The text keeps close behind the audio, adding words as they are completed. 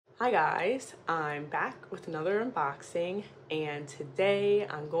Hi guys, I'm back with another unboxing, and today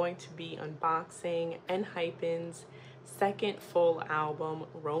I'm going to be unboxing Enhypen's second full album,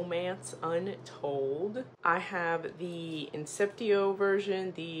 Romance Untold. I have the Inceptio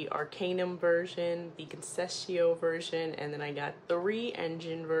version, the Arcanum version, the Concessio version, and then I got 3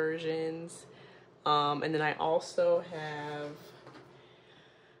 engine versions. And then I also have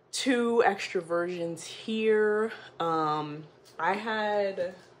 2 extra versions here. I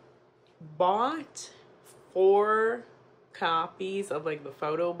had bought 4 copies of like the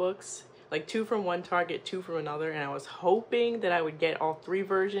photo books, like 2 from one Target, 2 from another, and I was hoping that I would get all 3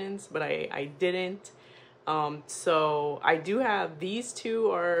 versions, but I didn't. So I do have these 2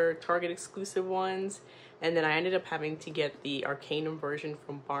 are Target exclusive ones, and then I ended up having to get the Arcanum version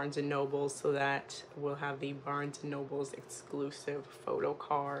from Barnes & Noble, so that we'll have the Barnes & Noble's exclusive photo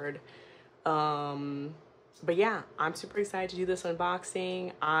card. But yeah, I'm super excited to do this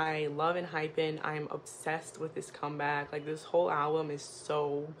unboxing. I love Enhypen. I'm obsessed with this comeback. Like, this whole album is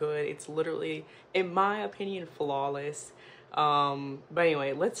so good. It's literally, in my opinion, flawless. But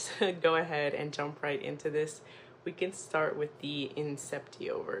anyway, let's go ahead and jump right into this. We can start with the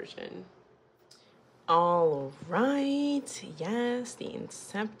Inceptio version. All right, yes, the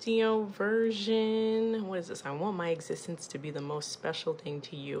Inceptio version. What is this? I want my existence to be the most special thing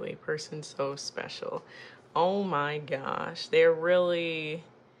to you, a person so special. Oh my gosh, they're really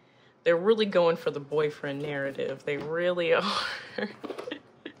going for the boyfriend narrative. They really are.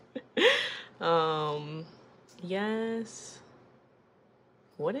 Yes.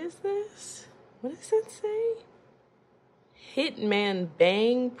 What is this? What does it say? Hitman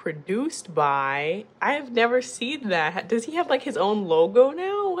Bang, produced by. I've never seen that. Does he have like his own logo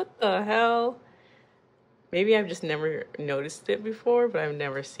now? What the hell? Maybe I've just never noticed it before, but I've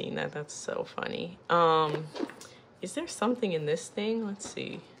never seen that. That's so funny. Is there something in this thing? Let's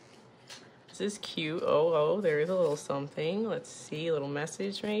see. This is cute. Oh, there is a little something. Let's see, a little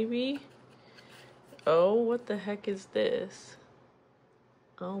message maybe. Oh, what the heck is this?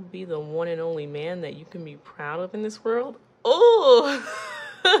 I'll be the one and only man that you can be proud of in this world. Oh!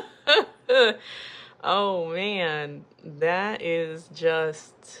 Oh man, that is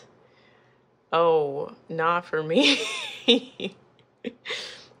just... Oh, not for me.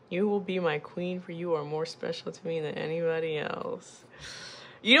 You will be my queen, for you are more special to me than anybody else.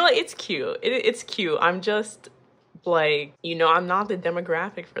 You know what? It's cute. It's cute. I'm just like, you know, I'm not the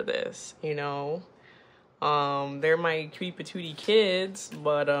demographic for this, you know. They're my cutie patootie kids,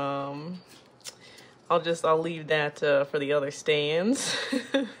 but I'll leave that for the other stands.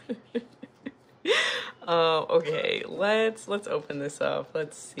 Okay, let's open this up.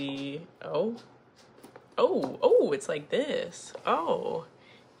 Let's see. Oh, it's like this. Oh,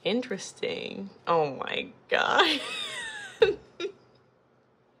 interesting. Oh my god.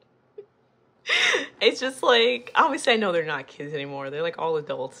 It's just like, obviously I know they're not kids anymore. They're like all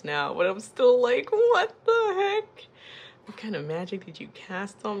adults now, but I'm still like, what the heck? What kind of magic did you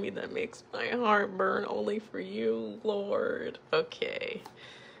cast on me that makes my heart burn only for you, Lord? Okay.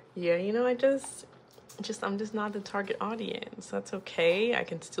 Yeah, you know, I'm just not the target audience. That's okay. I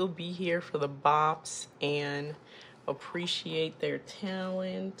can still be here for the bops and appreciate their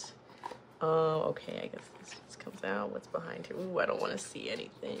talent. Okay, I guess this comes out. What's behind here? Ooh, I don't want to see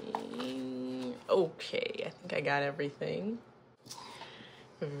anything. Okay, I think I got everything.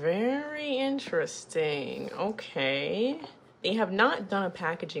 Very interesting. Okay. They have not done a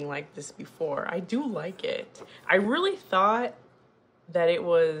packaging like this before. I do like it. I really thought that it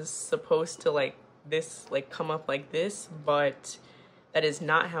was supposed to like this, like come up like this, but that is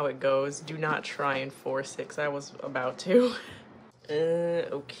not how it goes. Do not try and force it, 'cause I was about to.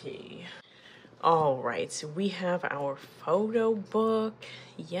 Okay. All right, so we have our photo book.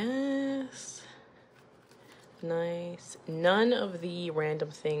 Yes. Nice. None of the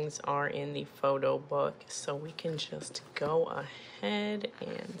random things are in the photo book, so we can just go ahead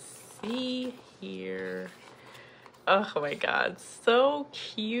and see here. Oh my god, so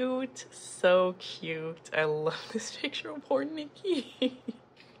cute, so cute. I love this picture of poor Nikki.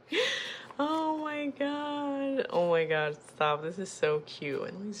 Oh my god, stop. This is so cute.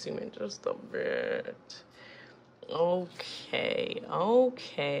 And let me zoom in just a bit. Okay.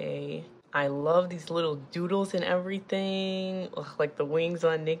 I love these little doodles and everything. Ugh, like the wings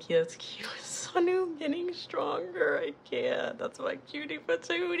on Nikki, that's cute. Sonu getting stronger, I can't. That's my cutie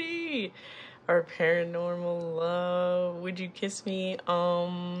patootie. Our paranormal love. Would you kiss me?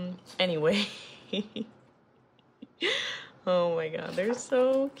 Anyway. Oh my god, they're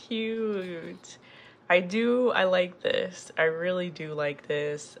so cute. I like this. I really do like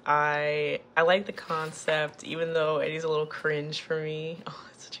this. I like the concept, even though it is a little cringe for me. Oh,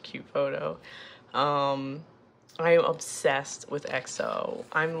 it's such a cute photo. I am obsessed with EXO.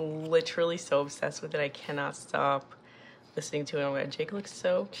 I'm literally so obsessed with it. I cannot stop listening to it. Oh my god, Jake looks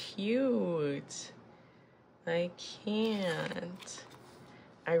so cute. I can't.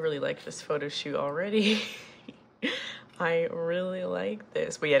 I really like this photo shoot already. I really like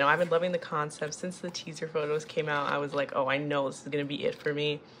this. But yeah, no, I've been loving the concept. Since the teaser photos came out, I was like, oh, I know this is gonna be it for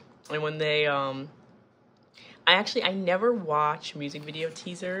me. And when they, I never watch music video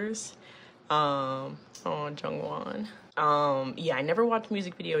teasers. Oh, Jungwon. Yeah, I never watch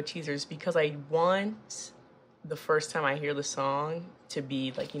music video teasers because I want the first time I hear the song to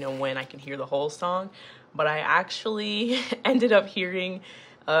be like, you know, when I can hear the whole song. But I actually ended up hearing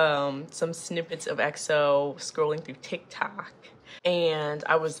some snippets of EXO scrolling through TikTok, and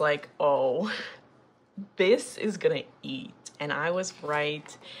I was like, oh, this is gonna eat. And I was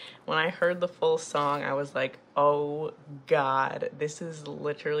right. When I heard the full song, I was like, oh god, this is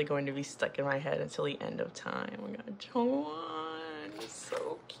literally going to be stuck in my head until the end of time. Oh my god, Jungwon,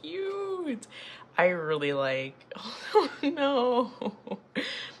 so cute. I really like, oh no.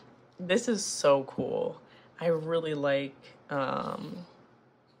 This is so cool. I really like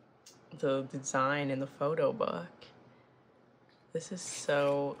the design in the photo book. This is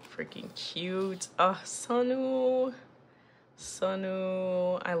so freaking cute. Oh, Sunwoo.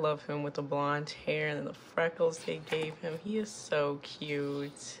 I love him with the blonde hair and the freckles they gave him. He is so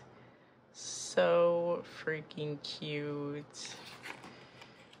cute. So freaking cute.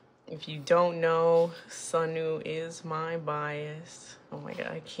 If you don't know, Sunwoo is my bias. Oh my god,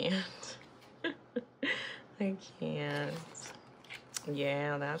 I can't. I can't.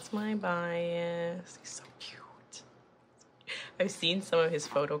 Yeah, that's my bias. He's so cute. I've seen some of his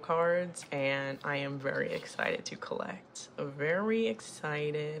photo cards and I am very excited to collect. Very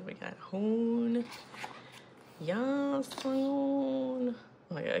excited. We got Hoon. Yes, Hoon.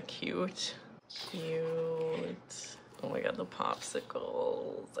 Oh my god, cute. Cute. Oh my god, the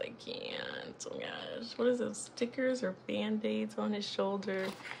popsicles. I can't. Oh my gosh. What is this? Stickers or band-aids on his shoulder?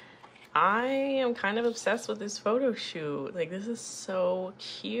 I am kind of obsessed with this photo shoot. Like, this is so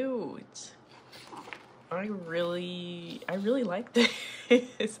cute. I really like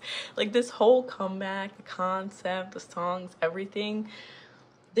this. Like, this whole comeback, the concept, the songs, everything.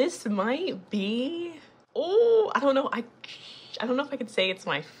 This might be, oh, I don't know. I don't know if I could say it's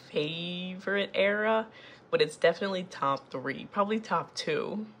my favorite era, but it's definitely top 3, probably top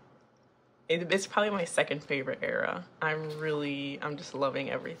 2. It's probably my second favorite era. I'm just loving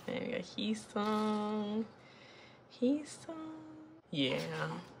everything. Heesung. Yeah,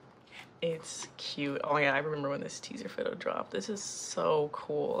 it's cute. Oh yeah, I remember when this teaser photo dropped. This is so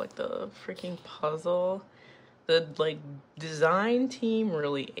cool. Like, the freaking puzzle. The like design team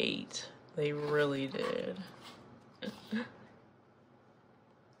really ate. They really did.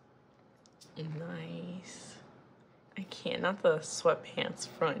 Nice. I can't, not the sweatpants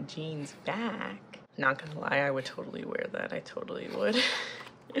front, jeans back. Not gonna lie, I would totally wear that. I totally would.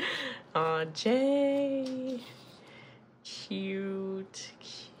 Jay. Cute.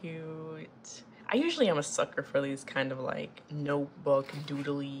 I usually am a sucker for these kind of like notebook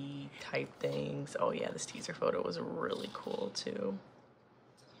doodly type things. Oh yeah, this teaser photo was really cool too.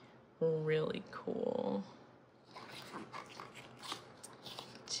 Really cool.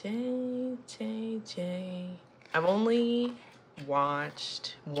 Jay. I've only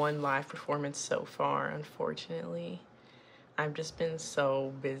watched one live performance so far, unfortunately. I've just been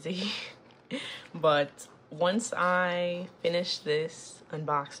so busy. But once I finish this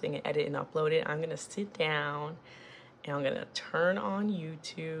unboxing and edit and upload it, I'm gonna sit down and I'm gonna turn on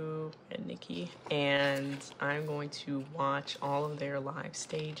YouTube and Nikki, and I'm going to watch all of their live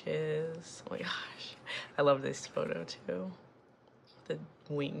stages. Oh my gosh, I love this photo too. The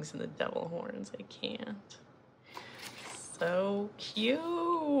wings and the devil horns, I can't. So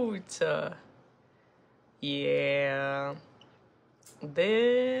cute. Yeah,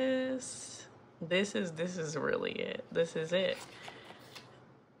 this is really it. This is it.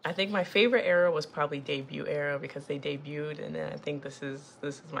 I think my favorite era was probably debut era because they debuted, and then I think this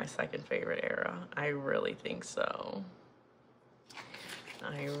is my second favorite era. I really think so.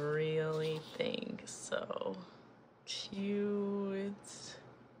 I really think so. Cute.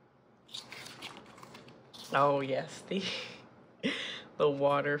 Oh yes, the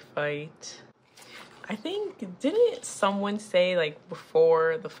water fight. I think, didn't someone say like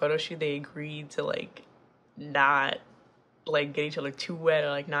before the photo shoot they agreed to like not like get each other too wet or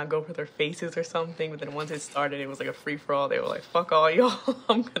like not go for their faces or something, but then once it started it was like a free-for-all. They were like, fuck all y'all,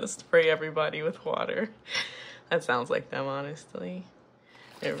 I'm gonna spray everybody with water. That sounds like them, honestly.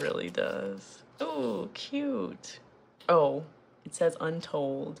 It really does. Oh, cute. Oh, It says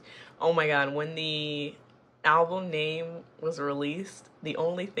Untold. Oh my god, when the album name was released, the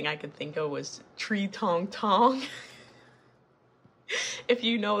only thing I could think of was Tree Tong Tong. If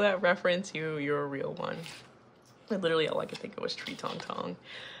you know that reference, you're a real one. Literally all I could think of was Tree Tong Tong.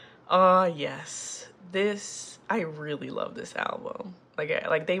 Yes. I really love this album.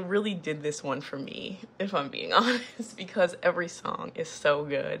 Like they really did this one for me, if I'm being honest, because every song is so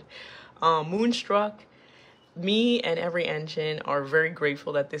good. Moonstruck, me and Every Engine are very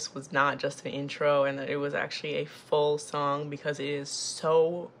grateful that this was not just an intro and that it was actually a full song, because it is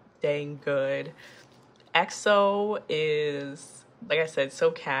so dang good. EXO is, like I said,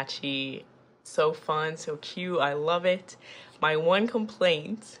 so catchy, so fun, so cute. I love it. My one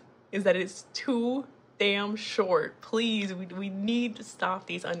complaint is that it's too damn short. Please, we need to stop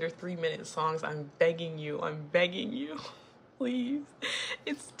these under 3-minute songs. I'm begging you, please.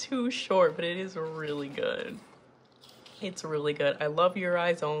 It's too short, but it is really good. It's really good. I love Your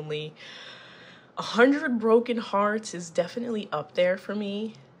Eyes Only. 100 Broken Hearts is definitely up there for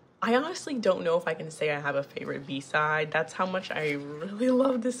me. I honestly don't know if I can say I have a favorite B-side. That's how much I really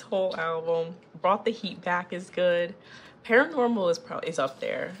love this whole album. Brought the Heat Back is good. Paranormal is up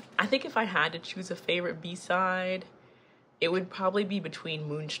there. I think if I had to choose a favorite B-side, it would probably be between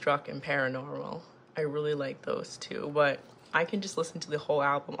Moonstruck and Paranormal. I really like those two, but I can just listen to the whole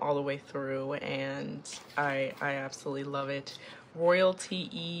album all the way through, and I absolutely love it. Royalty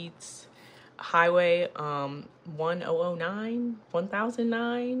Eats, Highway 1009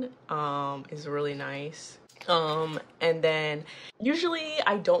 is really nice. And then usually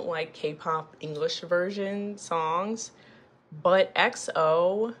I don't like K-pop English version songs, but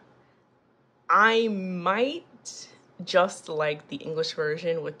EXO, I might just like the English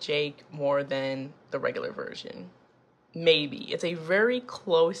version with Jake more than the regular version. Maybe. It's a very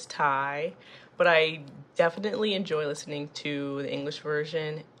close tie, but I definitely enjoy listening to the English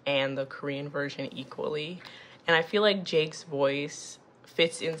version and the Korean version equally. And I feel like Jake's voice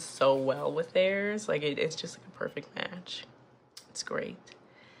fits in so well with theirs. Like it's just like a perfect match. It's great.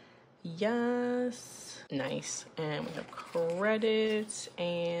 Yes. Nice. And we have credits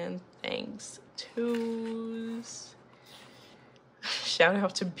and thanks tos. Shout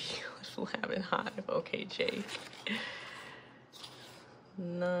out to Lab and Hive. Okay, Jake.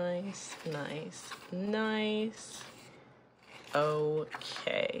 Nice, nice, nice.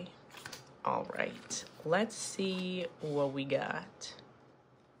 Okay. All right. Let's see what we got.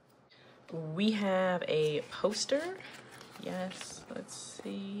 We have a poster. Yes, let's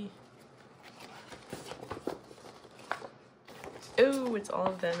see. Oh, it's all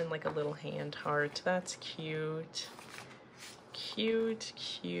of them in like a little hand heart. That's cute. Cute,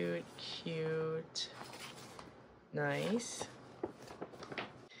 cute, cute. Nice.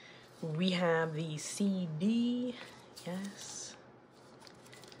 We have the CD. Yes.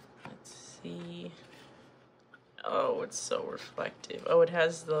 Let's see. Oh, it's so reflective. Oh, it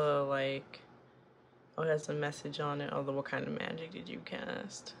has the like, oh, it has a message on it. Oh, what kind of magic did you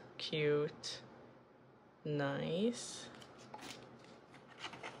cast? Cute. Nice.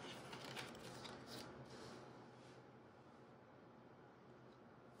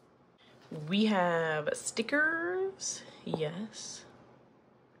 We have stickers. Yes.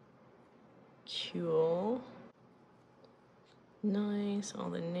 Cool. Nice. All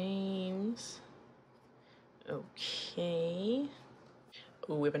the names. Okay.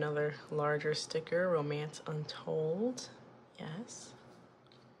 Ooh, we have another larger sticker. Romance Untold. Yes.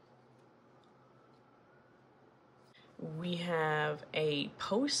 We have a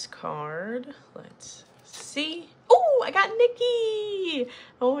postcard. Let's see. Oh, I got Nikki.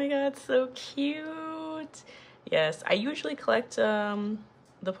 Oh my god, so cute. Yes, I usually collect the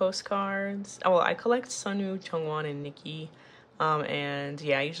postcards. Oh, well, I collect Sunwoo, Jungwon, and Nikki. And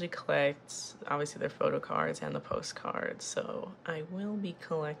yeah, I usually collect obviously their photo cards and the postcards. So I will be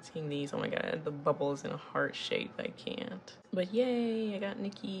collecting these. Oh my god, the bubble is in a heart shape. I can't. But yay, I got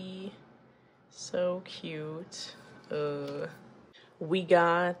Nikki. So cute. We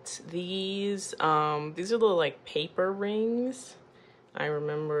got these. These are the like paper rings. I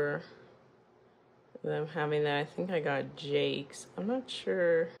remember them having that. I think I got Jake's. I'm not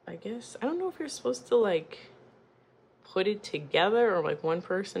sure. I guess I don't know if you're supposed to like put it together or like one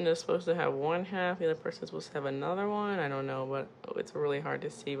person is supposed to have one half, the other person is supposed to have another one. I don't know, but it's really hard to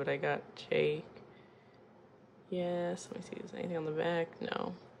see. But I got Jake. Yes. Let me see. Is there anything on the back?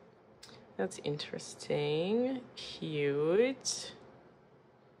 No. That's interesting. Cute.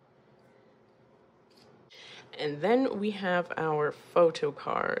 And then we have our photo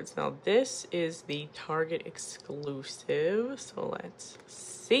cards. Now this is the Target exclusive. So let's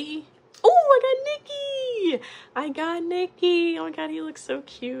see. Oh, I got Nikki. I got Nikki. Oh my god, he looks so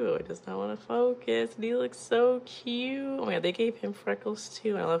cute. Does not want to focus. And he looks so cute. Oh my god, they gave him freckles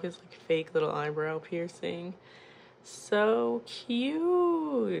too. I love his like fake little eyebrow piercing. So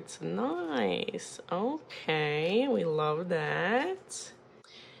cute. Nice. Okay, we love that.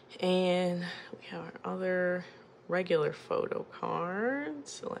 And we have our other regular photo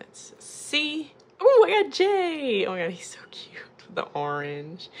cards. Let's see. Oh, I got Jay. Oh my god, he's so cute. The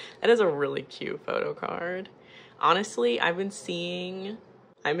orange. That is a really cute photo card. Honestly, I've been seeing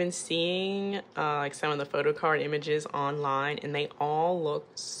like some of the photo card images online, and they all look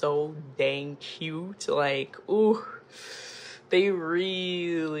so dang cute. Like, ooh, they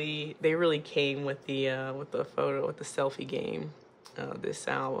really came with the selfie game. This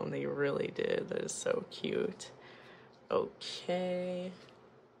album, they really did. That is so cute. Okay.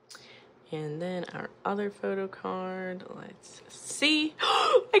 And then our other photo card. Let's see.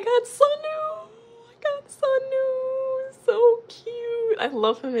 I got Sunu. So cute. I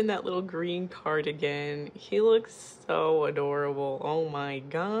love him in that little green cardigan. He looks so adorable. Oh my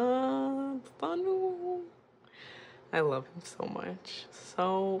god. Sunu. I love him so much.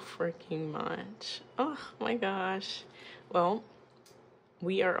 So freaking much. Oh my gosh. Well,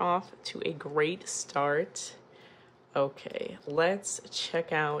 we are off to a great start. Okay, let's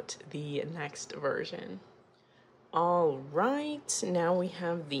check out the next version. All right, now we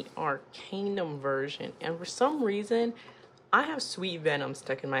have the Arcanum version. And for some reason, I have Sweet Venom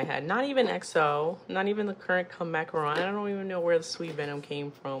stuck in my head. Not even EXO, not even the current comeback run. I don't even know where the Sweet Venom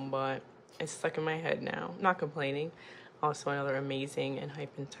came from, but it's stuck in my head now. Not complaining. Also another amazing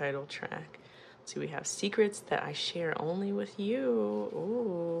Enhypen title track. So we have Secrets That I Share Only With You.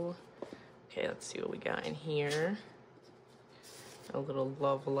 Ooh. Okay, let's see what we got in here. A little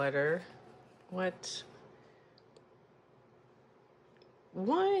love letter. What?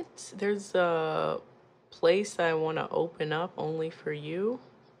 There's a place I want to open up only for you.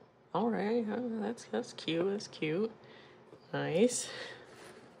 All right, that's cute. That's cute. Nice.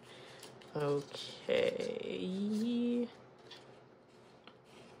 Okay.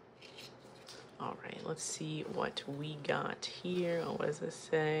 All right, let's see what we got here. Oh, what does this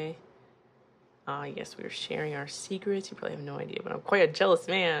say? Yes, we were sharing our secrets. You probably have no idea, but I'm quite a jealous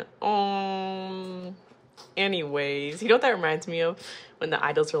man. Anyways, you know what that reminds me of? When the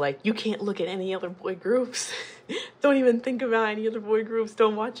idols are like, you can't look at any other boy groups. Don't even think about any other boy groups.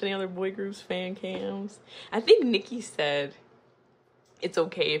 Don't watch any other boy groups fan cams. I think Nikki said it's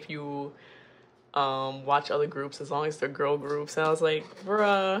okay if you watch other groups as long as they're girl groups. And I was like,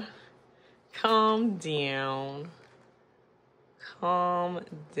 bruh, calm down. Calm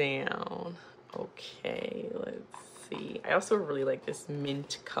down. Okay, let's see. I also really like this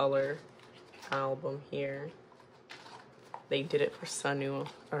mint color album here. They did it for Sunu,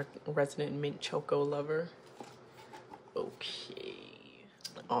 our resident mint choco lover. Okay.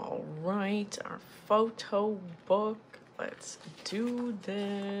 All right, our photo book. Let's do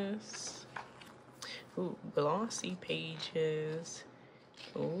this. Ooh, glossy pages.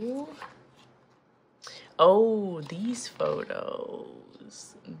 Ooh. Oh, these photos.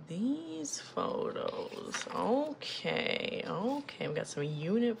 Okay, we got some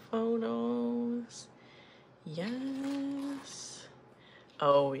unit photos. Yes.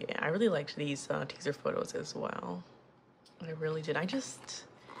 Oh yeah, I really liked these teaser photos as well. I really did. I just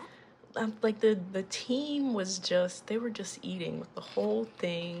like the team was just, they were just eating with the whole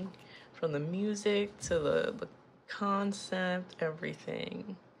thing, from the music to the concept,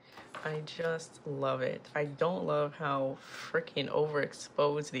 everything. I just love it. I don't love how freaking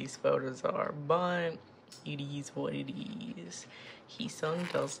overexposed these photos are, but it is what it is.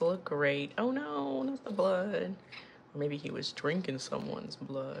 Heesung does look great. Oh no, not the blood. Or maybe he was drinking someone's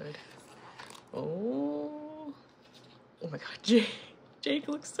blood. Oh my god, Jake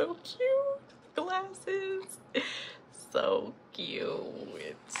looks so cute. Glasses. So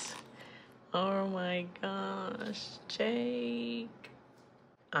cute. Oh my gosh, Jake.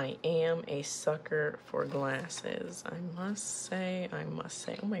 I am a sucker for glasses. I must say. Oh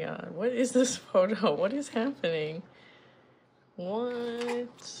my god, what is this photo? What is happening?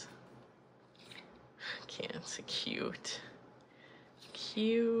 What? I can't. Cute.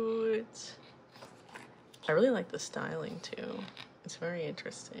 I really like the styling too. It's very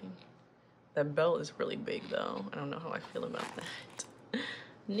interesting. That belt is really big though. I don't know how I feel about that.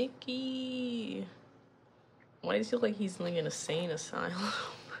 Nikki. Why does he look like he's in like an insane asylum?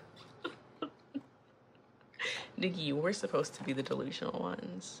 Nikki, we're supposed to be the delusional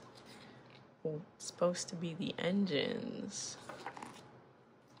ones. We're supposed to be the engines.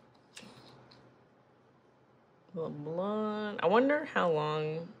 The blood. I wonder how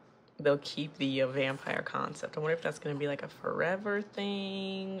long they'll keep the vampire concept. I wonder if that's gonna be like a forever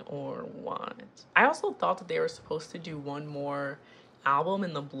thing or what. I also thought that they were supposed to do one more album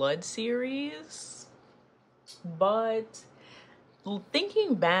in the Blood series, but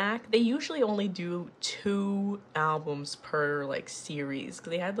thinking back, they usually only do 2 albums per like series,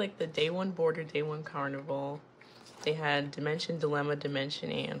 because they had like the Day One Border, Day One Carnival. They had Dimension Dilemma,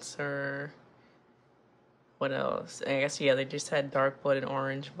 Dimension Answer. What else? I guess, yeah, they just had Dark Blood and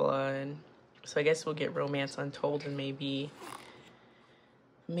Orange Blood. So I guess we'll get Romance Untold and maybe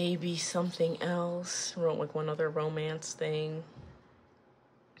something else. Like one other romance thing.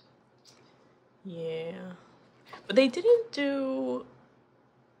 Yeah. But they didn't do...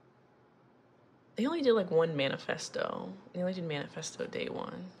 They only did like 1 manifesto. They only did Manifesto Day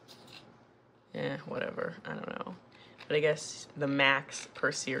 1. Whatever. I don't know. But I guess the max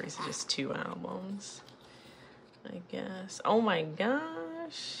per series is just 2 albums, I guess. Oh my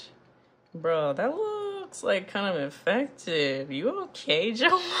gosh. Bro, that looks like kind of effective. You okay,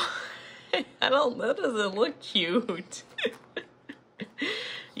 Joe? That doesn't look cute.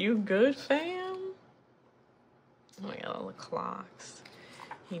 You good, fam? Oh my god, all the clocks.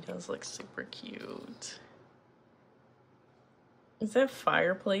 He does look super cute. Is that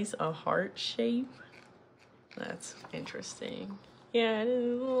fireplace a heart shape? That's interesting. Yeah, it is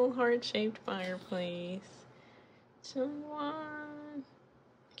a little heart-shaped fireplace. Someone.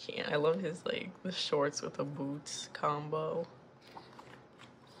 I love his like the shorts with the boots combo.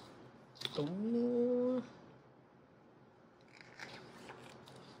 Ooh.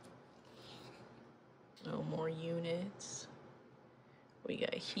 Oh, more units. We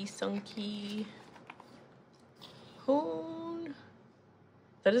got Hisunki. Hoon.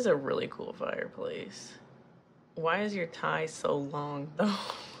 That is a really cool fireplace. Why is your tie so long though?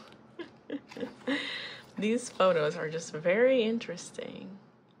 These photos are just very interesting.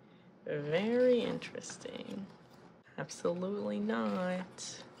 Very interesting. Absolutely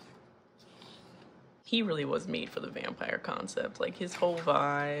not. He really was made for the vampire concept. Like his whole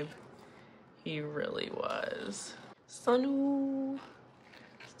vibe. He really was. Sunu.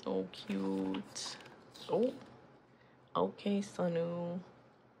 So cute. Oh. Okay, Sunu.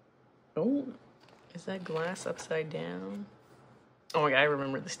 Oh. Is that glass upside down? Oh my god, I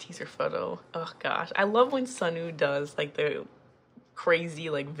remember this teaser photo. Oh gosh. I love when Sunu does like the crazy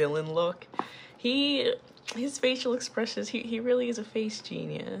like villain look. His facial expressions, he really is a face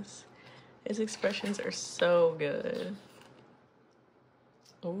genius. His expressions are so good.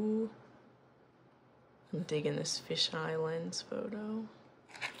 Ooh. I'm digging this fisheye lens photo.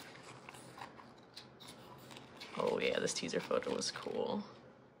 Oh yeah, this teaser photo was cool.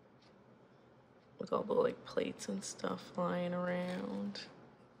 With all the like plates and stuff flying around.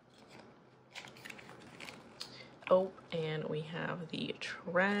 Oh, and we have the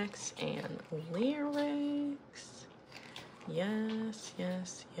tracks and lyrics. Yes,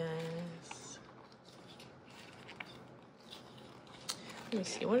 yes, yes. Let me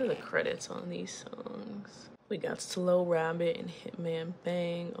see, what are the credits on these songs? We got Slow Rabbit and Hitman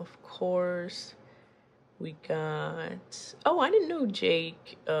Bang, of course. We got, oh, I didn't know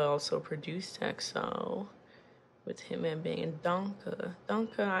Jake also produced EXO with Hitman Bang and Donka.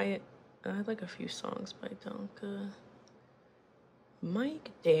 Donka, I like a few songs by Donka.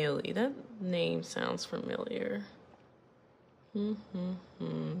 Mike Daly, that name sounds familiar.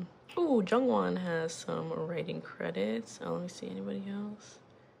 Ooh, Jungwon has some writing credits. Oh, let me see, anybody else?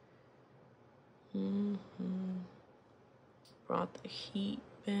 Brought the heat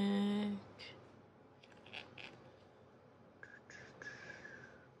back.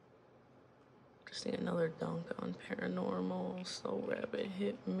 Just need another dunk on Paranormal, Slow Rabbit,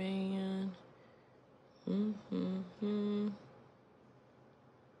 Hitman.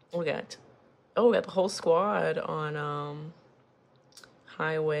 We got the whole squad on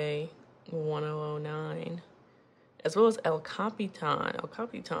Highway 1009, as well as El Capitan. El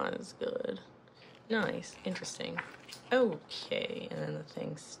Capitan is good. Nice, interesting. Okay, and then the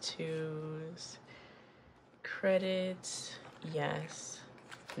thanks to's, credits, yes,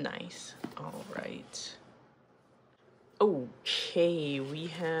 nice. All right. Okay, we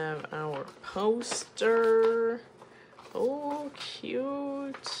have our poster. Oh,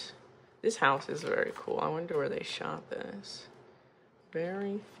 cute. This house is very cool. I wonder where they shot this.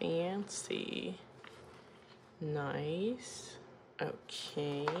 Very fancy. Nice.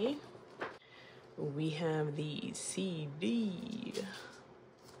 Okay. We have the CD.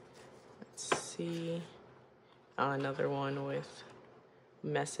 Let's see. Another one with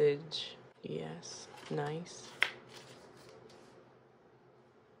message. Yes, nice.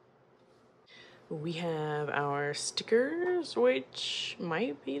 We have our stickers, which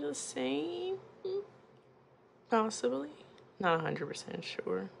might be the same, possibly. Not 100%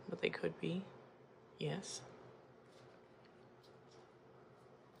 sure, but they could be. Yes.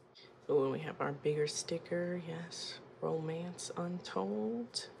 Oh, and we have our bigger sticker. Yes. Romance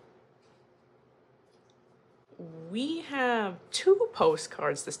Untold. We have 2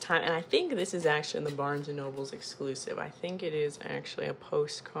 postcards this time, and I think this is actually the Barnes & Noble's exclusive. I think it is actually a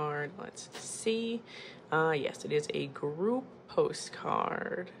postcard. Let's see. Yes, it is a group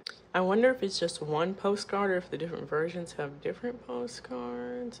postcard. I wonder if it's just one postcard or if the different versions have different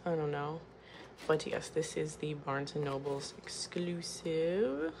postcards. I don't know. But yes, this is the Barnes & Noble's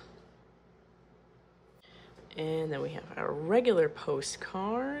exclusive. And then we have our regular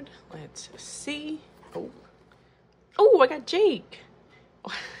postcard. Let's see. Oh, I got Jake.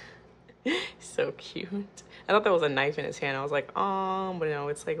 So cute. I thought that was a knife in his hand. I was like, but no,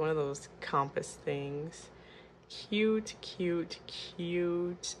 it's like one of those compass things. Cute, cute,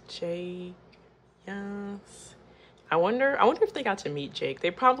 cute. Jake. Yes. I wonder if they got to meet Jake.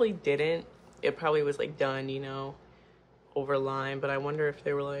 They probably didn't. It probably was like done, you know, over line. But I wonder if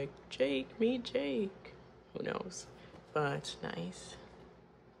they were like, Jake, meet Jake. Who knows? But nice.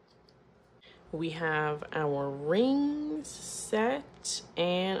 We have our rings set,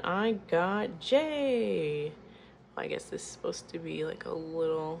 and I got Jay. I guess this is supposed to be like a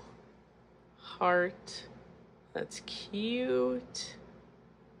little heart. That's cute.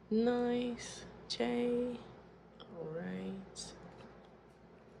 Nice, Jay. All right.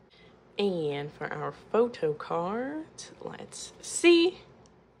 And for our photo card, let's see.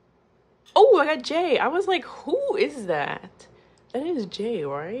 Oh, I got Jay. I was like, who is that? That is Jay,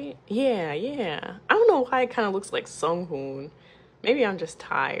 right? Yeah, yeah. I don't know why it kind of looks like Sunghoon. Maybe I'm just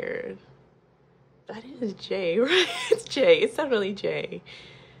tired. That is Jay, right? It's Jay. It's definitely Jay.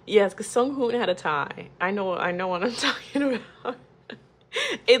 Yes, because Sunghoon had a tie. I know what I'm talking about.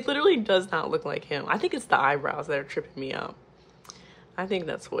 It literally does not look like him. I think it's the eyebrows that are tripping me up. I think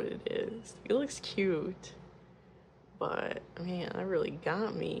that's what it is. He looks cute. But, man, that really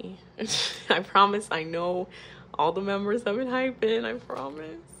got me. I promise I know all the members of Enhypen, I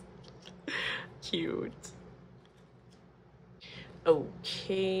promise. Cute.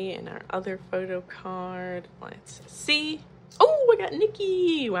 Okay, and our other photo card. Let's see. Oh, I got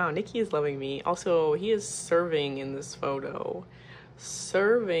Nikki. Wow, Nikki is loving me. Also, he is serving in this photo.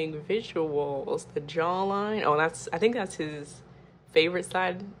 Serving visuals. The jawline. Oh, I think that's his favorite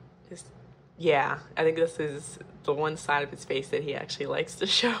side. Yeah, I think this is the one side of his face that he actually likes to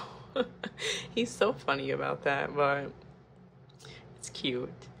show. He's so funny about that, but it's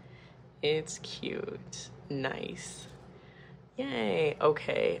cute. It's cute. Nice. Yay.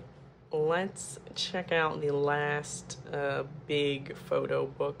 Okay, let's check out the last big photo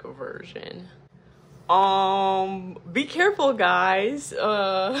book version. Be careful, guys,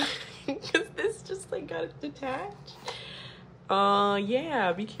 because this just like got detached.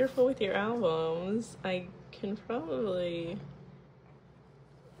 Yeah, be careful with your albums. I can probably,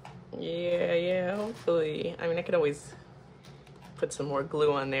 yeah, hopefully. I mean, I could always put some more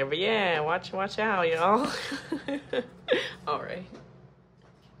glue on there, but yeah, watch out, y'all.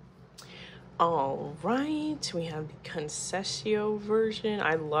 All right, we have the Concessio version.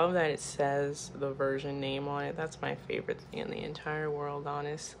 I love that it says the version name on it. That's my favorite thing in the entire world,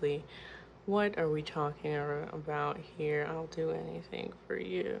 honestly. What are we talking about here? I'll do anything for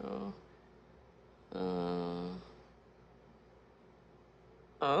you.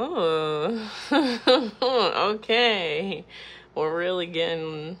 Oh, okay. We're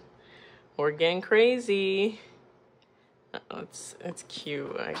getting crazy. It's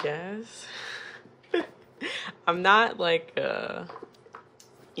cute, I guess. I'm not like a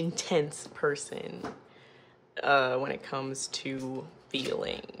intense person when it comes to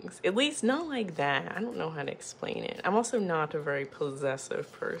feelings, at least not like that. I don't know how to explain it. I'm also not a very possessive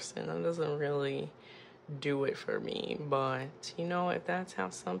person. That doesn't really do it for me, but you know, if that's how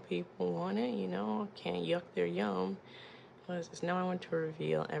some people want it, you know, can't yuck their yum. What is this? Now I want to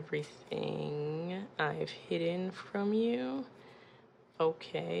reveal everything I've hidden from you.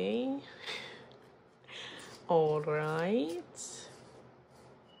 Okay. All right.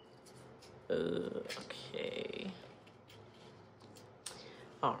 Okay.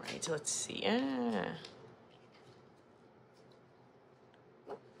 All right, so let's see.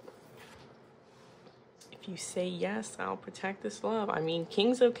 If you say yes, I'll protect this love. I mean,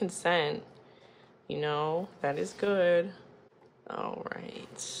 kings of consent, you know, that is good. All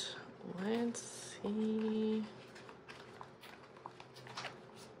right, let's see.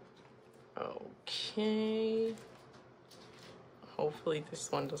 Okay. Hopefully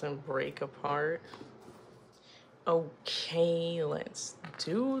this one doesn't break apart. Okay, let's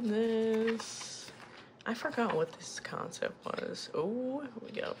do this. I forgot what this concept was. Oh,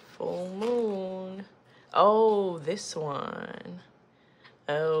 we got full moon. Oh, this one.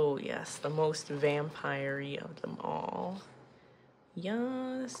 Oh, yes, the most vampire-y of them all.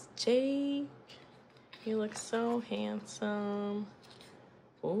 Yes, Jake. You look so handsome.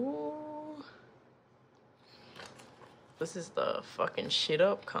 Ooh. This is the fucking shit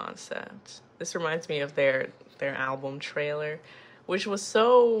up concept. This reminds me of their album trailer, which was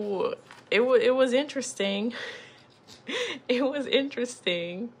so it was interesting. It was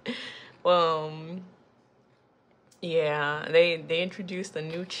interesting. Yeah, they introduced a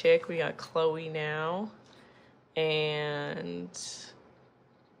new chick. We got Chloe now. And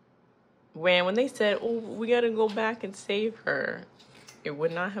when they said, "Oh, we got to go back and save her," it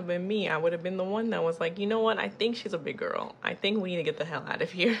would not have been me. I would have been the one that was like, you know what? I think she's a big girl. I think we need to get the hell out of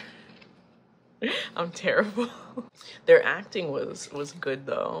here. I'm terrible. Their acting was good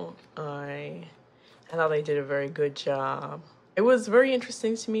though. I thought they did a very good job. It was very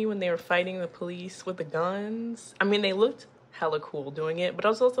interesting to me when they were fighting the police with the guns. I mean, they looked hella cool doing it, but I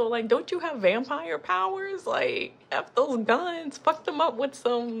was also like, don't you have vampire powers? Like, F those guns. Fuck them up with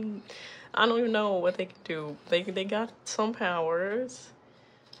some... I don't even know what they can do. They got some powers.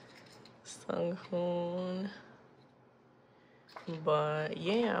 Sung-hoon. But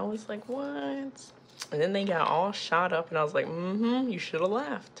yeah, I was like, what? And then they got all shot up and I was like, you should have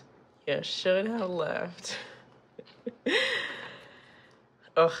left. You should have left.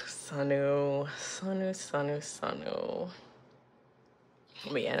 Ugh, Sunu.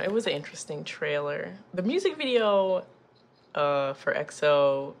 But yeah, it was an interesting trailer. The music video for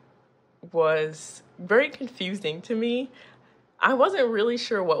EXO was very confusing to me. I wasn't really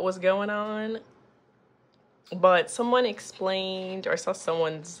sure what was going on, but someone explained, or I saw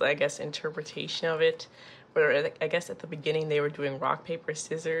someone's, I guess, interpretation of it, where I guess at the beginning they were doing rock, paper,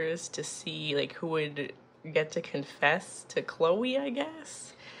 scissors to see like who would get to confess to Chloe, I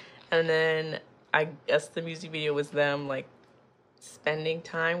guess. And then I guess the music video was them like spending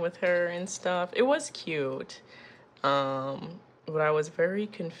time with her and stuff. It was cute. But I was very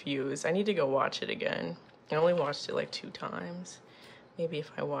confused. I need to go watch it again. I only watched it like 2 times. Maybe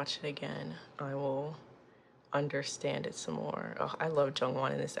if I watch it again, I will understand it some more. Oh, I love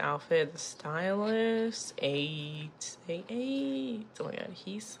Jungwon in this outfit. The stylist. 8. Say 8. Oh my god,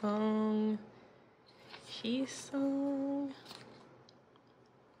 Heesung.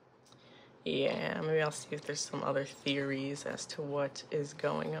 Yeah, maybe I'll see if there's some other theories as to what is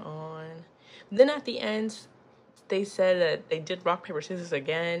going on. Then at the end, they said that they did rock, paper, scissors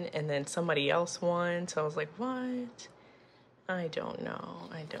again, and then somebody else won. So I was like, what? I don't know.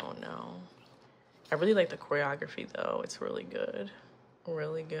 I really like the choreography though. It's really good.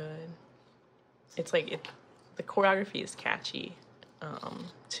 Really good. It's like, the choreography is catchy,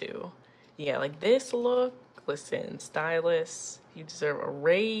 too. Yeah, like this look, listen, stylist, you deserve a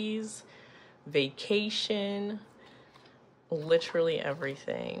raise, vacation, literally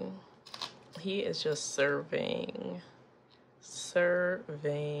everything. He is just serving.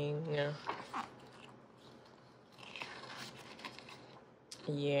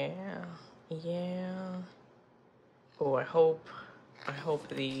 Yeah. Oh, I hope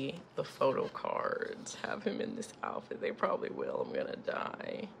the photo cards have him in this outfit. They probably will. I'm gonna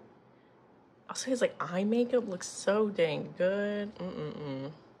die. Also, his like eye makeup looks so dang good.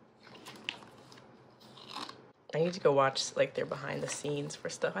 I need to go watch like their behind the scenes for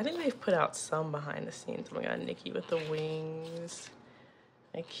stuff. I think they've put out some behind the scenes. Oh my god, Nikki with the wings.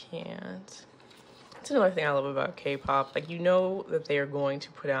 I can't. That's another thing I love about K-pop. Like, you know that they are going to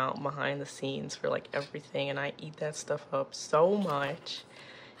put out behind the scenes for like everything, and I eat that stuff up so much.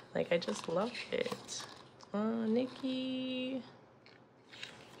 Like, I just love it. Nikki.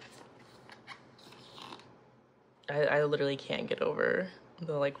 I literally can't get over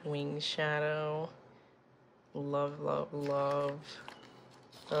the like wing shadow. Love.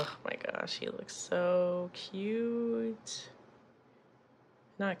 Oh my gosh, he looks so cute.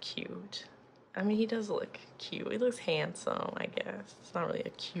 Not cute. I mean, he does look cute. He looks handsome, I guess. It's not really a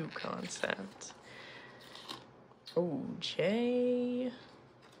cute concept. Oh, Jay.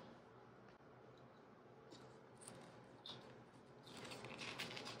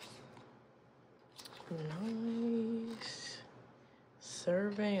 Nice.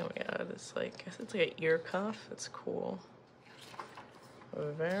 Survey. Oh my god, it's like, I guess it's like an ear cuff. It's cool.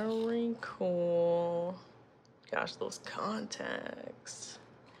 Very cool. Gosh, those contacts.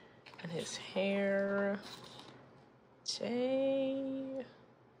 And his hair. Jay.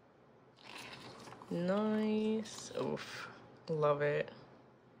 Nice. Oof. Love it.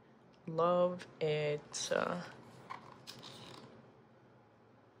 Love it.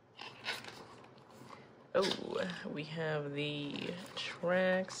 Oh, we have the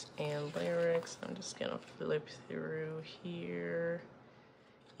tracks and lyrics. I'm just gonna flip through here.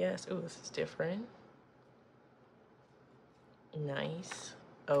 Yes, oh, this is different. Nice.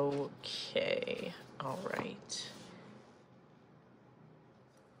 Okay, all right.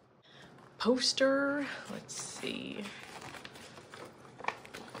 Poster, let's see.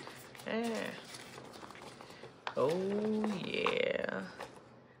 Oh yeah.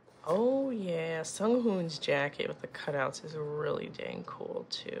 Oh yeah, Sunghoon's jacket with the cutouts is really dang cool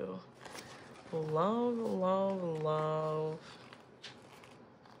too. Love, love, love.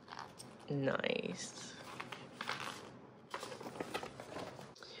 Nice.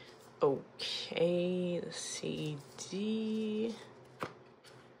 Okay, the CD.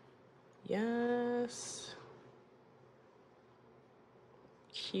 Yes.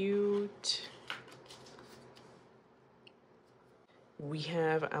 Cute. We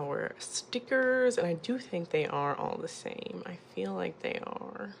have our stickers, and I do think they are all the same. I feel like they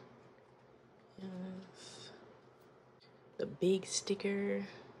are. Yes. The big sticker.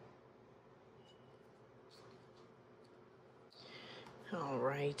 All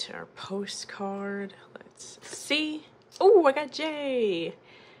right, our postcard. Let's see. Oh, I got Jay.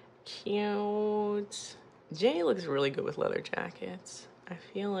 Cute. Jay looks really good with leather jackets. I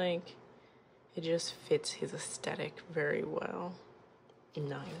feel like it just fits his aesthetic very well.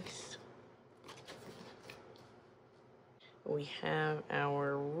 Nice. We have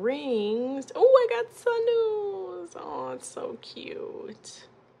our rings. Oh, I got Sunus. Oh, it's so cute.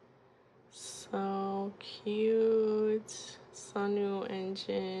 So cute. Sunu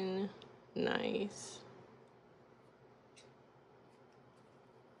engine. Nice.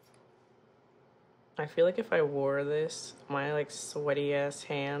 I feel like if I wore this, my like sweaty ass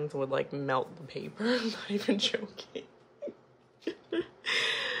hands would like melt the paper. I'm not even joking.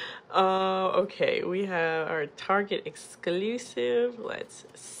 Okay, we have our Target exclusive. Let's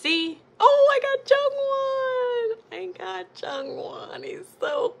see. Oh, I got Jungwon. He's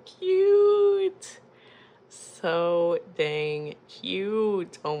so cute. So dang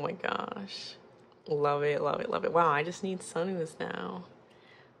cute. Oh my gosh. Love it, love it, love it. Wow, I just need Sunus now.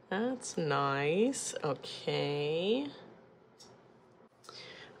 That's nice. Okay.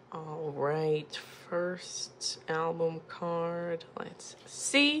 All right, first album card. Let's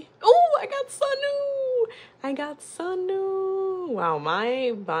see. Oh, I got Sunu. I got Sunu. Wow,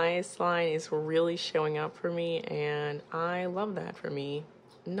 my bias line is really showing up for me, and I love that for me.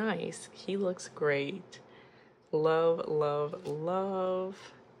 Nice. He looks great. Love, love,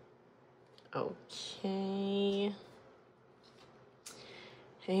 love. Okay.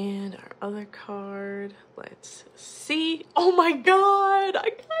 And our other card, let's see. Oh my god, I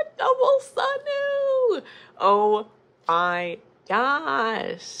got double Sunu. Oh my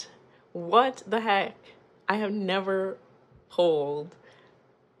gosh. What the heck? I have never pulled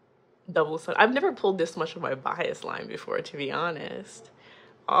double Sunu. I've never pulled this much of my bias line before, to be honest.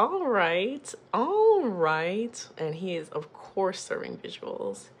 All right, all right. And he is, of course, serving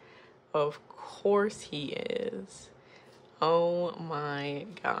visuals. Of course he is. Oh my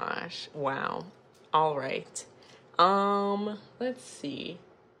gosh. Wow. All right. Let's see.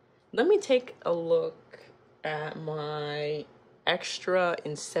 Let me take a look at my extra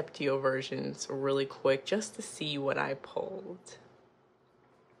Inceptio versions really quick just to see what I pulled.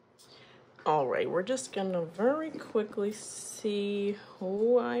 All right, we're just gonna very quickly see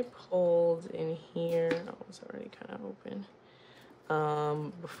who I pulled in here. Oh, it's already kind of open.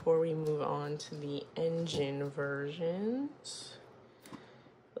 Before we move on to the engine versions,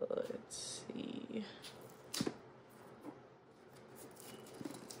 let's see.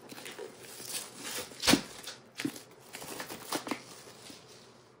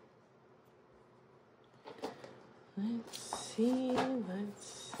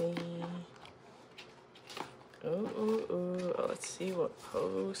 Let's see. Oh, let's see what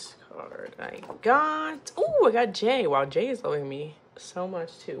postcard I got. Oh, I got Jay. Wow, Jay is loving me so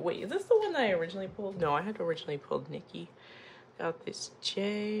much too. Wait, is this the one that I originally pulled? No, I had originally pulled Nikki. Got this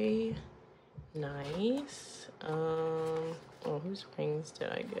Jay. Nice. Oh, whose rings did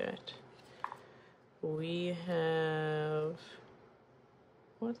I get? We have,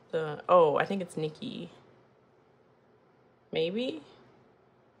 what the, oh, I think it's Nikki. Maybe?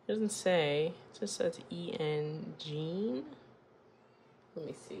 It doesn't say. It just says E.N. Jean. Let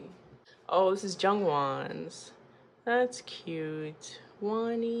me see. Oh, this is Jungwon's. That's cute.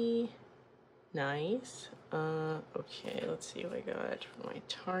 Wani. Nice. Okay, let's see what I got for my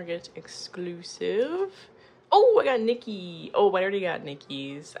Target exclusive. Oh, I got Nikki. Oh, I already got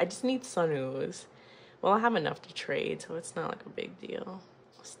Nikki's. I just need Sunu's. Well, I have enough to trade, so it's not like a big deal.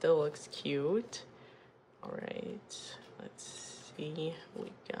 Still looks cute. All right, let's see what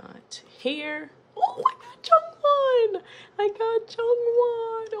we got here. Oh, I got Jungwon. I got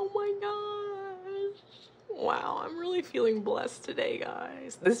Jungwon. Oh my gosh. Wow, I'm really feeling blessed today,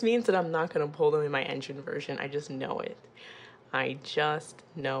 guys. This means that I'm not gonna pull them in my engine version. I just know it. I just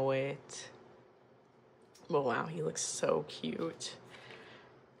know it. But wow, he looks so cute.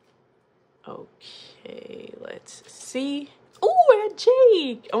 Okay, let's see. Oh, I got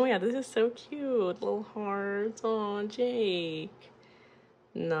Jake. Oh my god, this is so cute. Little hearts. Oh, Jake.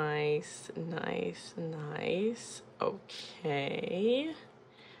 Nice, nice, nice. Okay.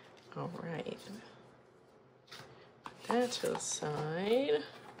 All right. Put that to the side.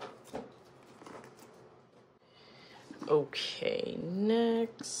 Okay,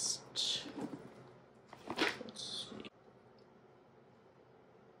 next. Let's see.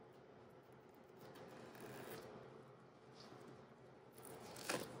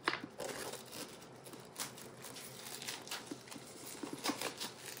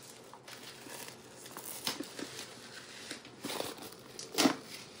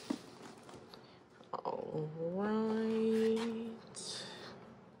 All right.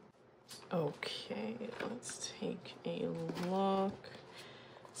 Okay, let's take a look.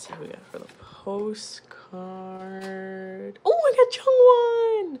 Let's see what we got for the postcard. Oh, I got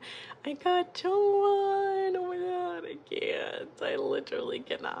Jungwon! I got Jungwon! Oh my god, I can't. I literally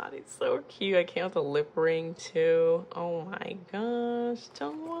cannot. It's so cute. I can't with the lip ring too. Oh my gosh,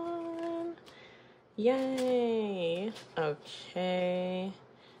 Jungwon! Yay! Okay.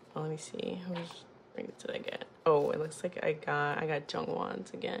 Well, let me see. Whose rings did I get? Oh, it looks like I got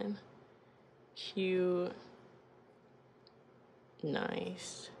Jungwon's again. Cute.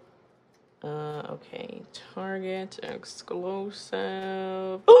 Nice. Okay. Target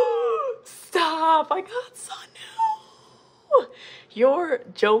exclusive. Stop! I got Sunu! You're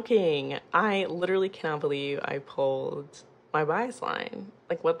joking. I literally cannot believe I pulled my bias line.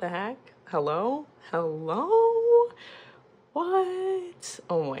 Like, what the heck? Hello? Hello? What?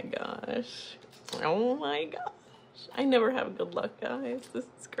 Oh my gosh. Oh my gosh. I never have good luck, guys. This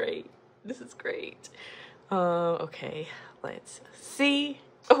is great. This is great. Okay, let's see.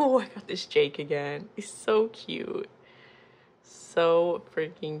 Oh, I got this Jake again. He's so cute. So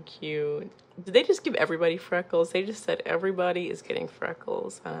freaking cute. Did they just give everybody freckles? They just said everybody is getting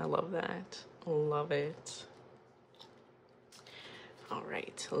freckles, and I love that. Love it. All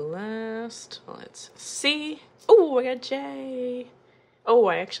right, last, let's see. Oh, I got Jay. Oh,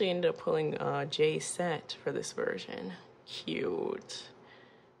 I actually ended up pulling Jay's set for this version. Cute.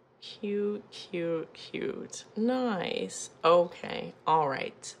 Cute, cute, cute. Nice. Okay, all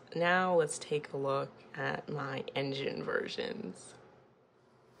right. Now let's take a look at my engine versions.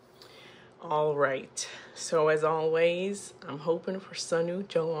 All right, so as always, I'm hoping for Sunu,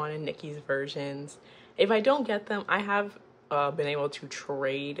 Jungwon, and Nikki's versions. If I don't get them, I have been able to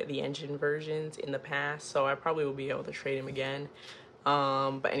trade the engine versions in the past, so I probably will be able to trade them again.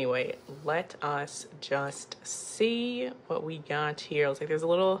 But anyway, let us just see what we got here. Looks like there's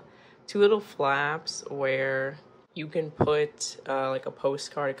two little flaps where you can put like a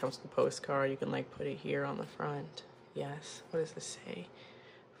postcard. It comes with a postcard. You can like put it here on the front. Yes. What does this say?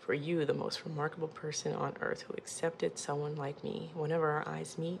 For you, the most remarkable person on earth who accepted someone like me. Whenever our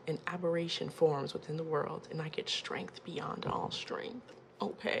eyes meet, an aberration forms within the world, and I get strength beyond all strength.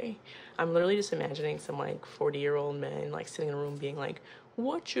 Okay. I'm literally just imagining some like 40-year-old men like sitting in a room being like,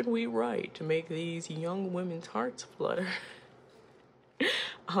 what should we write to make these young women's hearts flutter?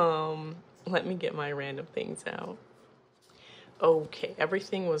 Let me get my random things out. Okay,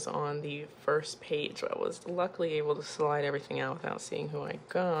 everything was on the first page. I was luckily able to slide everything out without seeing who I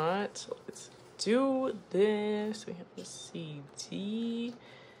got. So let's do this. We have the CD.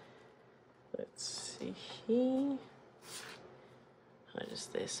 Let's see. What is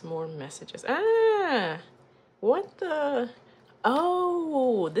this? More messages. Ah! What the?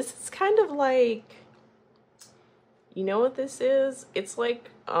 Oh, this is kind of like, you know what this is? It's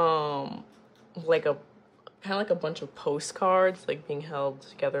like a kind of like a bunch of postcards like being held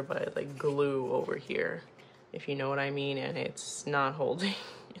together by like glue over here, if you know what I mean, and it's not holding,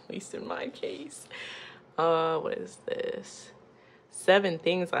 at least in my case. What is this? 7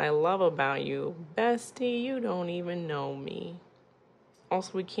 things I love about you. Bestie, you don't even know me.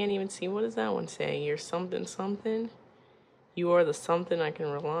 Also, we can't even see, what does that one say? You're something something. You are the something I can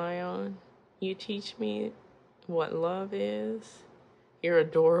rely on. You teach me what love is. You're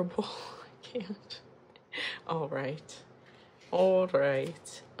adorable. I can't. All right.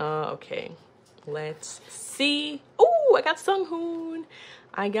 Okay. Let's see. Oh, I got Sunghoon.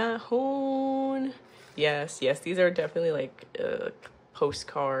 I got Hoon. Yes, these are definitely like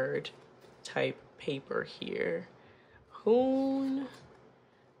postcard type paper here. Hoon.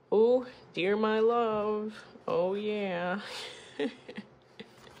 Oh, dear my love. Oh yeah.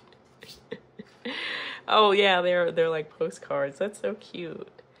 Oh yeah, they're like postcards. That's so cute.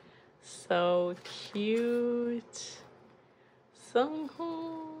 So cute.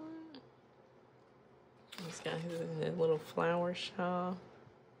 Sunghoon. He's got his little flower shop.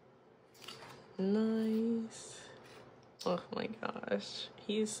 Nice. Oh my gosh.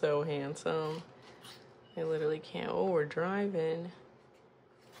 He's so handsome. I literally can't. Oh, we're driving.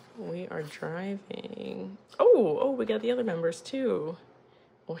 We are driving. Oh, we got the other members too.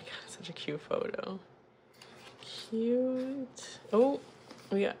 Oh my god, such a cute photo. Cute. Oh,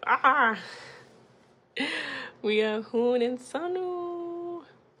 we got we got Hoon and Sunu.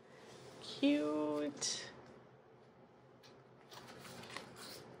 Cute.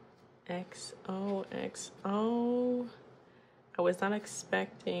 XOXO. I was not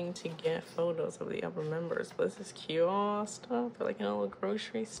expecting to get photos of the other members, but this is cute. All stuff. They're like in a little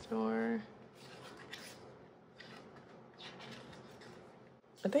grocery store.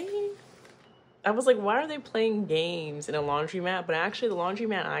 Are they? I was like, why are they playing games in a laundromat? But actually, the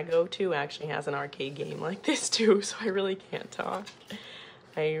laundromat I go to actually has an arcade game like this too, so I really can't talk.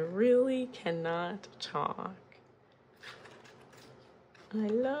 I really cannot talk. I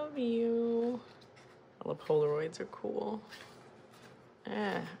love you. All the Polaroids are cool.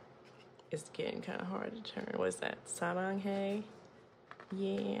 It's getting kind of hard to turn. What is that? Saranghae?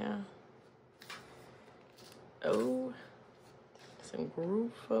 Yeah. Oh. Some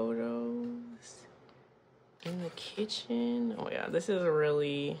group photos. In the kitchen. Oh yeah, this is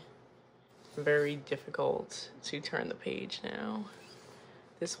really very difficult to turn the page now.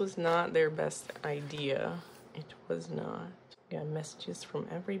 This was not their best idea. It was not. We got messages from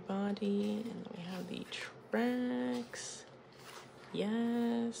everybody, and we have the tracks.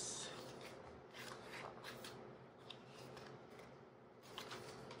 Yes.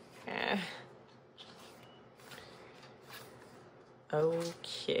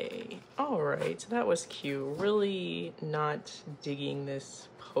 Okay. All right. So that was cute. Really not digging this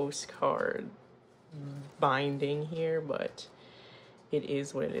postcard binding here, but it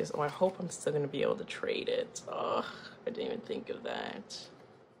is what it is. Oh, I hope I'm still gonna be able to trade it. Oh, I didn't even think of that.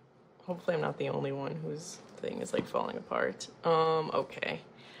 Hopefully I'm not the only one whose thing is like falling apart. Okay.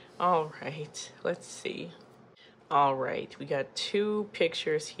 All right, let's see. All right, we got two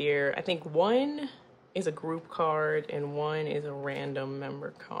pictures here. I think one is a group card and one is a random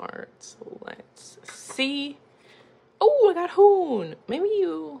member card. So let's see. Oh, I got Hoon. Maybe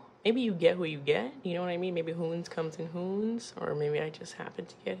you get who you get. You know what I mean? Maybe Hoons comes in Hoons, or maybe I just happened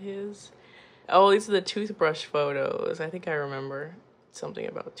to get his. Oh, these are the toothbrush photos. I think I remember something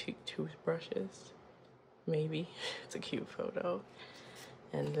about toothbrushes. Maybe. It's a cute photo.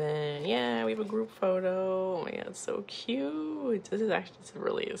 And then, yeah, we have a group photo. Oh my god, it's so cute. This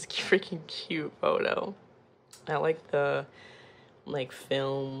really is freaking cute photo. I like the, like,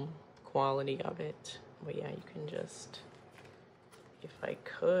 film quality of it. But yeah, you can just, if I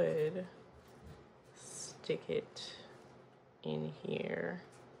could, stick it in here.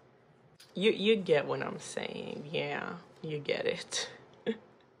 You get what I'm saying. Yeah, you get it.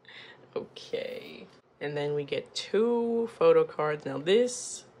 Okay. And then we get two photo cards. Now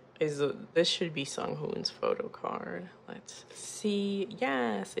this should be Sunghoon's photo card. Let's see.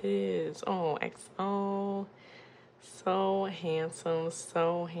 Yes, it is. Oh, XO. So handsome,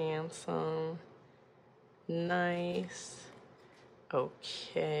 so handsome. Nice.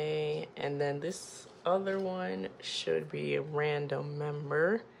 Okay. And then this other one should be a random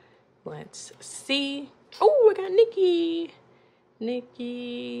member. Let's see. Oh, I got Nikki.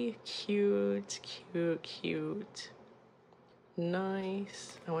 Nikki, cute, cute, cute.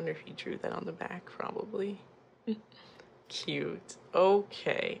 Nice. I wonder if he drew that on the back, probably. Cute.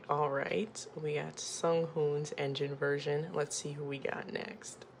 Okay, all right. We got Sunghoon's engine version. Let's see who we got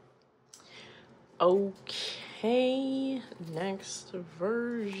next. Okay, next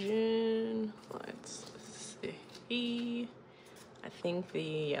version. Let's see. I think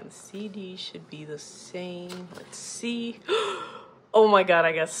the CD should be the same. Let's see. Oh my god,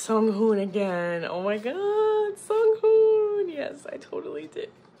 I got Sunghoon again. Oh my god, Sunghoon. Yes, I totally did.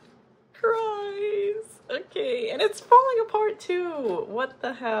 Cries. Okay, and it's falling apart too. What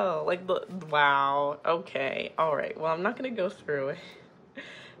the hell? Like, wow. Okay, all right. Well, I'm not gonna go through it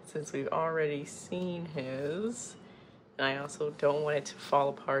since we've already seen his. And I also don't want it to fall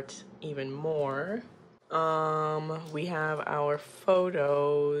apart even more. We have our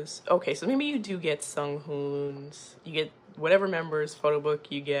photos. Okay, so maybe you do get Sunghoon's. You get whatever member's photo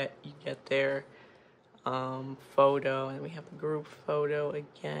book you get their photo, and we have the group photo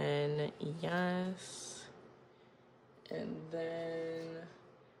again. Yes. And then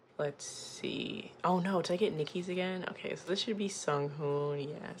let's see. Oh no, did I get Nikki's again? Okay, so this should be Sunghoon.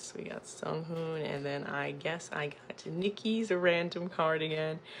 Yes, we got Sunghoon, and then I guess I got Nikki's random card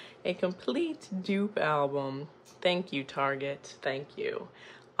again. A complete dupe album. Thank you, Target. Thank you.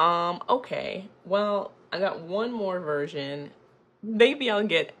 Okay. Well, I got one more version. Maybe I'll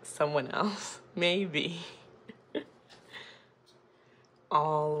get someone else. Maybe.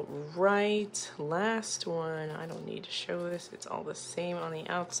 All right, last one. I don't need to show this. It's all the same on the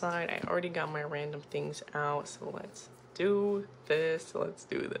outside. I already got my random things out, so let's do this. Let's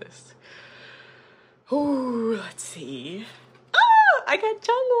do this. Ooh, let's see. Ah, I got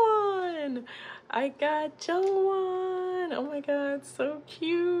Jungwon. I got Jungwon. Oh my god, so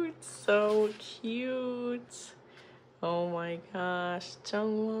cute. So cute. Oh my gosh,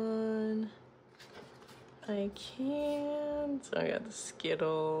 Jungwon. I can't. I got the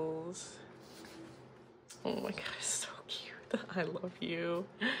Skittles. Oh my god, it's so cute. I love you.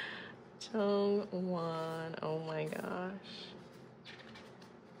 Jungwon. Oh my gosh.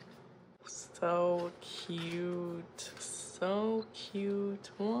 So cute. So cute.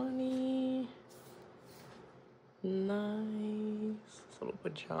 Wani. Nice. Little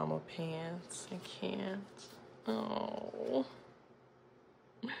pajama pants. I can't. Oh.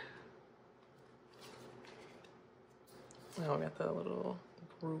 Oh, I got the little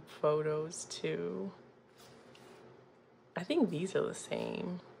group photos too. I think these are the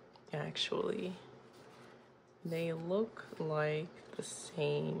same, actually. They look like the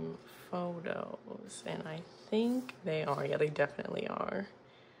same photos, and I think they are. Yeah, they definitely are.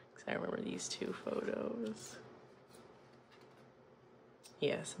 Because I remember these two photos.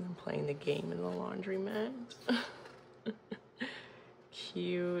 Yes, and I'm playing the game in the laundromat.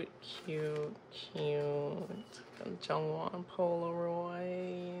 Cute, cute, cute. Jungwon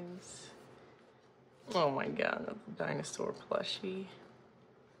Polaroids. Oh my god, that's a dinosaur plushie.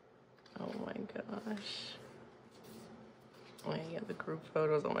 Oh my gosh. Oh yeah, the group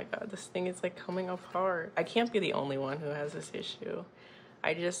photos. Oh my god, this thing is like coming apart. I can't be the only one who has this issue.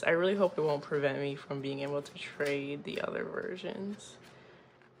 I really hope it won't prevent me from being able to trade the other versions.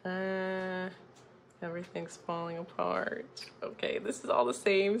 Everything's falling apart. Okay, this is all the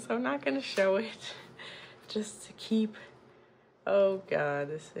same, so I'm not gonna show it. Just to keep, oh god,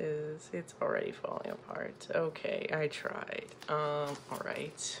 it's already falling apart. Okay, I tried. All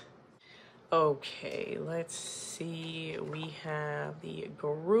right. Okay, let's see. We have the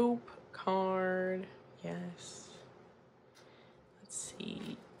group card. Yes. Let's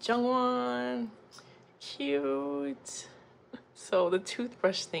see. Jungwon. Cute. So the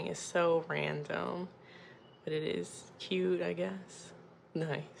toothbrush thing is so random, but it is cute, I guess.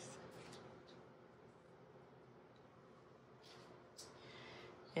 Nice.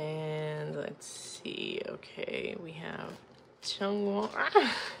 And let's see. Okay, we have Jungwon.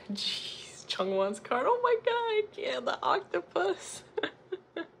 Ah, jeez, Jungwon's card. Oh my god, I can't. The octopus.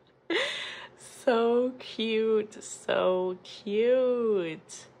 So cute. So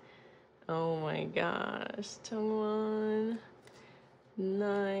cute. Oh my gosh, Jungwon.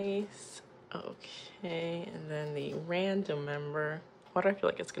 Nice. Okay, and then the random member. Why do I feel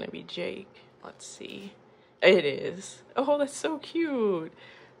like it's gonna be Jake? Let's see. It is. Oh, that's so cute.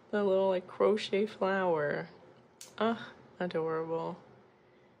 The little like crochet flower. Ah, adorable.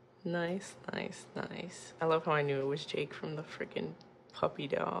 Nice, nice, nice. I love how I knew it was Jake from the freaking puppy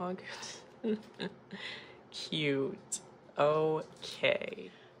dog. Cute.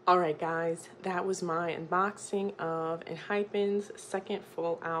 Okay. Alright guys, that was my unboxing of Enhypen's second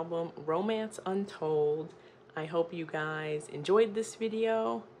full album, Romance Untold. I hope you guys enjoyed this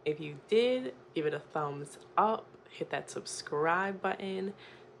video. If you did, give it a thumbs up, hit that subscribe button.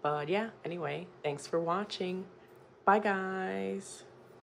 But yeah, anyway, thanks for watching. Bye guys.